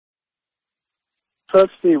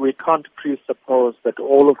Firstly, we can't presuppose that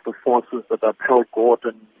all of the forces that are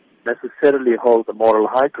pro-Gordhan necessarily hold the moral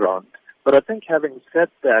high ground. But I think having said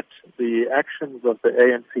that, the actions of the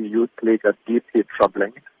ANC Youth League are deeply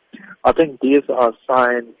troubling. I think these are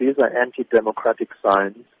signs, these are anti-democratic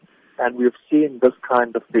signs, and we've seen this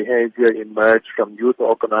kind of behavior emerge from youth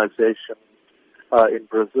organizations in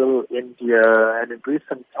Brazil, India, and in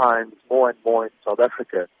recent times more and more in South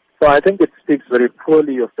Africa. So I think it speaks very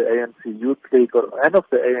poorly of the ANC Youth League and of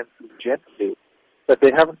the ANC generally that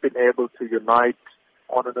they haven't been able to unite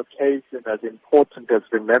on an occasion as important as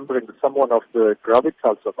remembering someone of the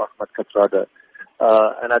gravitas of Ahmed Kathrada.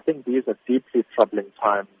 And I think these are deeply troubling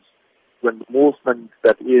times when the movement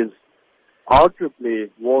that is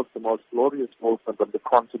arguably was the most glorious movement on the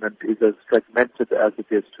continent is as fragmented as it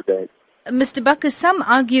is today. Mr. Buccus, some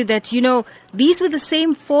argue that, these were the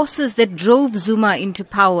same forces that drove Zuma into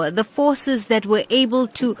power, the forces that were able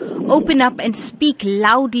to open up and speak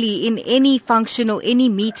loudly in any function or any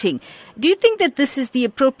meeting. Do you think that this is the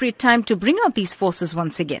appropriate time to bring out these forces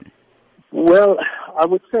once again? Well, I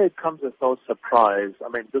would say it comes as no surprise. I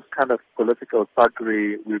mean, this kind of political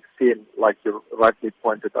thuggery we've seen, like you rightly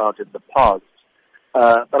pointed out, in the past.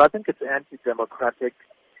 But I think it's anti-democratic.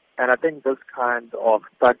 And I think this kind of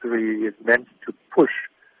thuggery is meant to push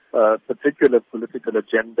particular political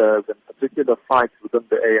agendas and particular fights within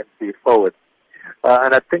the ANC forward.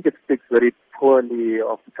 And I think it speaks very poorly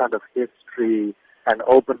of the kind of history and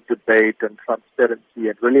open debate and transparency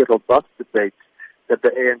and really robust debate that the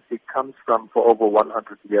ANC comes from for over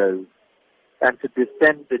 100 years. And to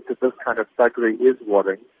descend into this kind of thuggery is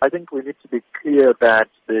worrying. I think we need to be clear that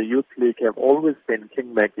the Youth League have always been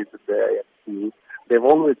kingmakers in the ANC. They've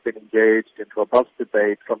always been engaged in robust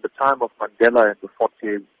debate from the time of Mandela in the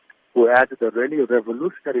 40s, who added a really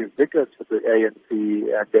revolutionary vigor to the ANC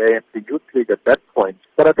and the ANC Youth League at that point.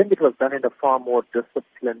 But I think it was done in a far more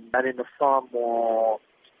disciplined and in a far more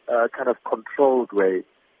kind of controlled way.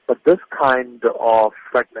 But this kind of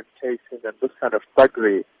fragmentation and this kind of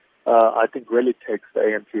thuggery, I think really takes the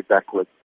ANC backwards.